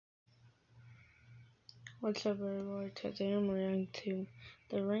What's up, everybody? Today I'm reacting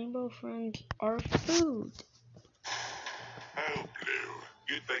to the Rainbow Friends Are Food. Oh, Blue,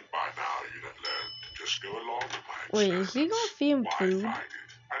 you'd think by now you'd have learned to just go along with my Wait, is he gonna feed him Why food? fight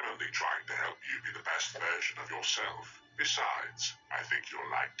it? I'm only trying to help you be the best version of yourself. Besides, I think you'll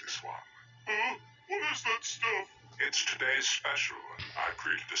like this one. Huh? What is that stuff? It's today's special. I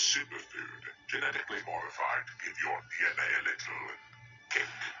created a superfood, genetically modified to give your DNA a little kick.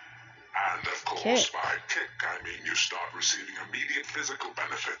 And of course, by kick, I mean you start receiving immediate physical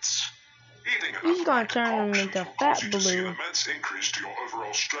benefits. Eating enough He's gonna turn him concoctions into will Fat cause you to see an Blue. immense increase to your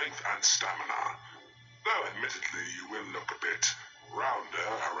overall strength and stamina. Though admittedly, you will look a bit rounder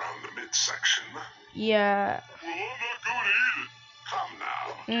around the midsection. Yeah. Well, I'm not going to eat it. Come now,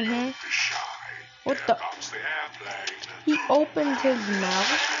 don't be shy. What Here the? comes the airplane. He opened his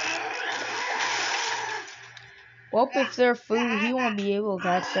mouth. Well, if they're food, he won't be able to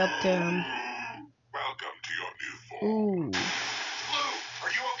catch up to him. Welcome to your new form. Ooh. Blue,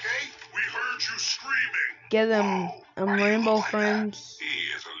 are you okay? We heard you screaming. Get him, Rainbow Friends.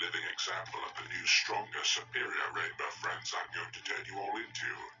 He is a living example of the new, stronger, superior Rainbow Friends I'm going to turn you all into.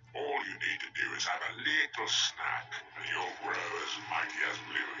 All you need to do is have a little snack, and you'll grow as mighty as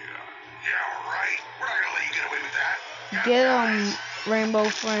Blue here. Yeah, right. We're not gonna let you get away with that. Get him, Rainbow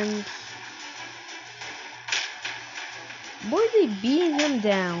Friends. Boy, they beating him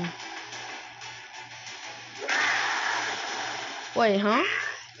down. Wait, huh?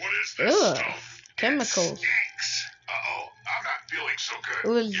 What is this stuff? Chemicals. Uh-oh, I'm not feeling so good.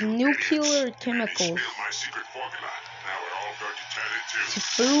 It was nuclear Idiots. chemicals. You spilled my secret formula. Now we're all going to turn into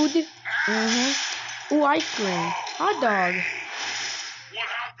Food. Ooh, ice cream. Hot dog. What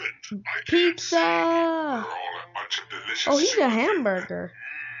happened? I Pizza. We're all a bunch of delicious Oh, he's a superfood. hamburger.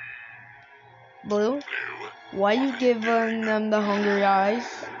 Blue, Blue, why you giving them the hungry eyes?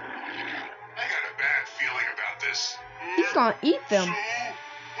 I got a bad feeling about this. He's gonna eat them. So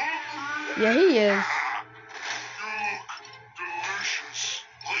hungry. Yeah, he is. You look delicious.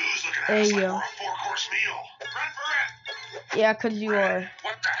 Blue's looking at Hey, us like yo. we're a four-course meal. Run for it. Yeah, 'cause you are.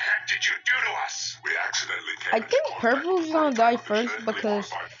 What the heck did you do to us? We accidentally came I into think contact Purple's with gonna die prototype first genetically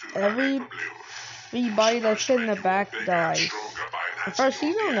because modified food I made for Blue. everybody that's in the back Bigger and dies. stronger by At enhancing first,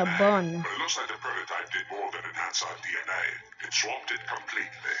 he's your on a DNA. bun. But it looks like the prototype did more than enhance our DNA. It swapped it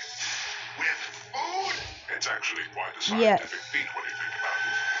completely. With food? It's actually quite a scientific feat when you think about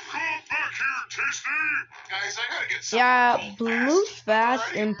it. Come back here, Tasty! Guys, I gotta get something Yeah, cold Blue's fast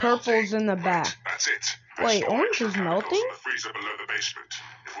Already and Purple's in the back. Right, that's it. Wait, Storage orange for is chemicals melting? in the freezer below the basement.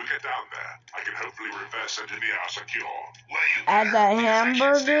 If we get down there, I can hopefully reverse engineer our secure. Well, you Add better, that because I can't stay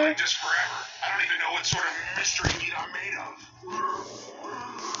hamburger. like this forever. I don't even know what sort of mystery meat I'm made of.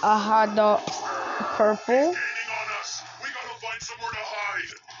 A hot dog. Purple. He's gaining on us. We gotta find somewhere to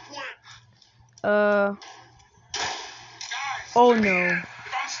hide. Quick. Guys, Oh let me no. in. If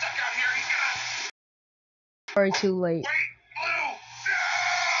I'm stuck out here, he's gonna... Sorry, too late. Wait, Blue!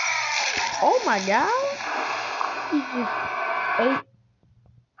 No! Oh my god. He just ate.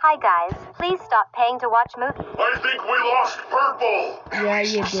 Hi guys, please stop paying to watch movies. I think we lost Purple. Yeah,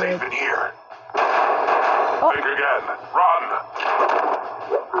 you Safe did. in here. Oh. Think again. Run.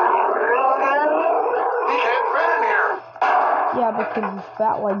 He can't fit in here. Yeah, because he's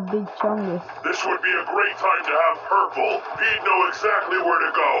fat like Big Chungus. This would be a great time to have Purple. He'd know exactly where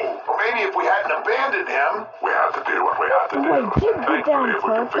to go. Or maybe if we hadn't abandoned him. We had to do what we had to do. Wait, did you get down Thankfully, if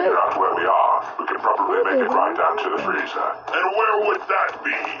we can figure Purple? out where we are, we can probably make it right down to the freezer. And where would that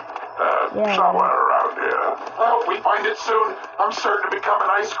be? Yeah. Somewhere around here. I hope we find it soon. I'm certain to become an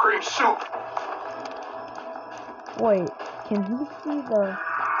ice cream soup. Wait, can he see the...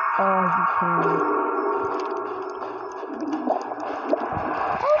 Oh, he can.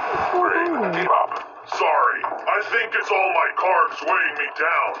 Give up. Sorry. I think it's all my carbs weighing me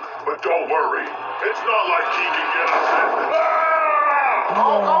down. But don't worry. It's not like he can get us in. Ah!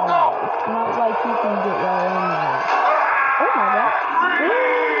 Yeah, it's not like he can get right in there. Oh my god.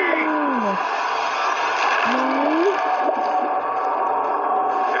 Green!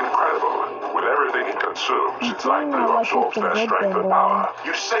 Incredible. With everything it consumes, it's like Blue like absorbs it's a their good strength thing, and power.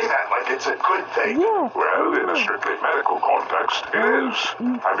 You say that like it's a good thing. Yeah. Well, in a strictly medical context, it is.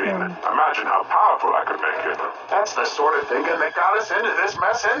 I mean, imagine how powerful I could make it. That's the sort of thinking that got us into this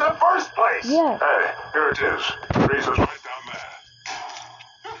mess in the first place. Yeah. Hey, here it is. Freezer's right down there.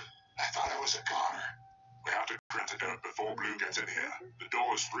 I thought I was a goner. We have to grant it out before Blue gets in here. The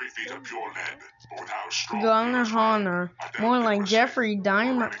door is 3 feet of pure lead. But with how strong Gunner Blue's Honor. I don't More think like we're Jeffrey safe.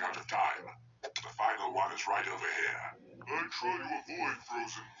 Dahmer. We're running out of time. The final one is right over here. I try to avoid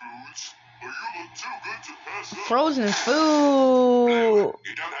frozen foods. or you look too good to pass up. Frozen Blue, food.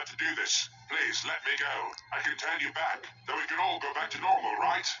 you don't have to do this. Please, let me go. I can turn you back. Then we can all go back to normal,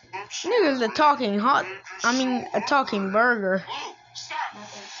 right? I'm sorry, Nigga's a Red. talking hot. I'm just I mean, so a talking hungry. burger. Blue, stop!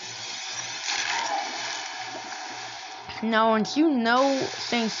 Now, once you know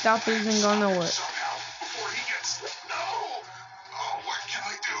saying stop isn't gonna work. Somehow, before he gets... No! Oh, what can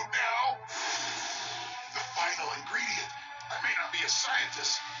I do now? The final ingredient. I may not be a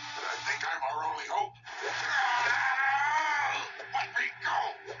scientist, but I think I'm our only hope. Let me go!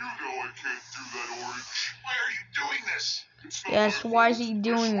 You know I can't do that, Orange. Why are you doing this? It's not Yes, my why is fault. he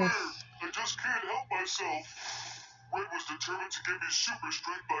doing I this? swear. I just can't help myself. Red was determined to give me super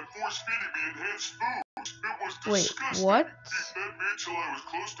strength by force-feeding me enhanced food. It was Wait, disgusting. what? He fed me till I was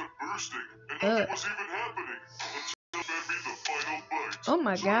close to bursting, and nothing was even happening until he fed me the final bite. Oh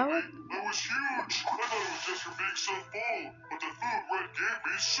my Suddenly, god. I was huge. I thought it was just for being so full, but the food Red gave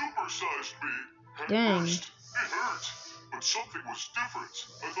me supersized me. At Dang. first, it hurt, but something was different.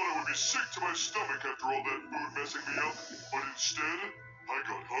 I thought I would be sick to my stomach after all that food messing me up, but instead, I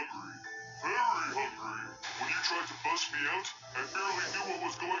got hungry. Very hungry. When you tried to bust me out, I barely knew what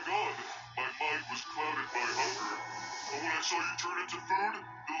was going on. My mind was clouded by hunger. But when I saw you turn into food,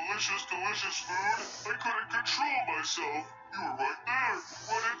 delicious, delicious food, I couldn't control myself. You were right there,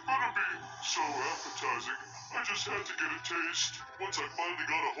 right in front of me. So appetizing. I just had to get a taste. Once I finally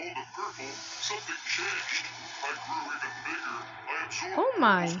got a hold of Purple, something changed. I grew even bigger. I absorbed Oh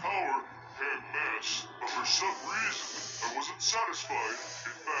my. Purple's power and mass. But for some reason, I wasn't satisfied.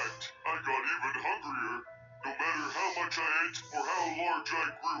 In fact, I got even hungrier. No matter how much I ate or how large I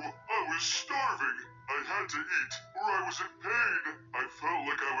grew, I was starving. I had to eat, or I was in pain. I felt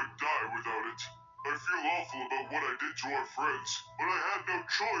like I would die without it. I feel awful about what I did to our friends, but I had no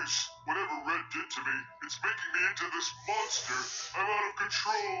choice. Whatever Red did to me, it's making me into this monster. I'm out of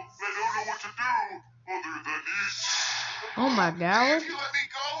control, and I don't know what to do other than eat. Oh my god. If you let me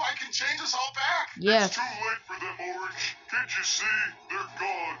go, I can change us all back. Yes. It's too late for them, Orange. Can't you see? They're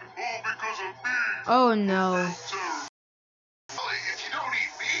gone. All because of me. Oh no. Terrible. Well, if you don't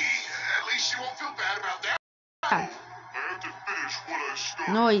eat me, at least you won't feel bad about that. Ah. I have to finish what I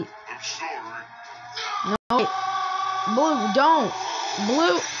started. No, wait. I'm sorry. No, wait. Blue, don't.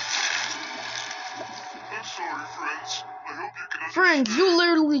 Blue. I'm sorry, friends. I hope you can understand. Friends, you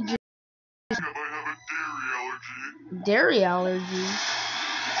literally just I might have a dairy allergy. dairy allergy.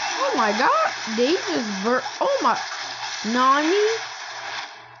 Oh my god. They just oh my. Nani?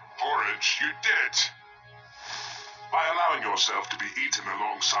 Orange, you did it. By allowing yourself to be eaten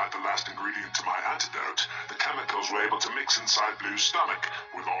alongside the last ingredient to my antidote, the chemicals were able to mix inside Blue's stomach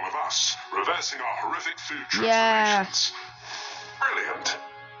with all of us, reversing our horrific food Yeah. transformations. Brilliant.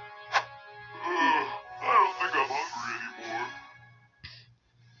 I don't think I'm hungry anymore.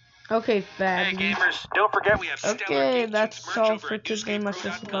 Okay, Hey Fab. gamers, don't forget we have stellar Okay, GameTubes that's merch all over for at today, my sister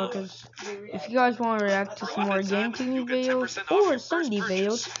newsgamepro.com. fuckers. If you guys want to react to For some more limited time, GameTube you get videos 10% off or your first Sunday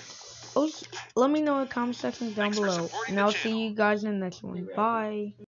purchase. videos, let me know in the comment sections down Thanks for below. supporting And the I'll channel. see you guys in the next one. Bye.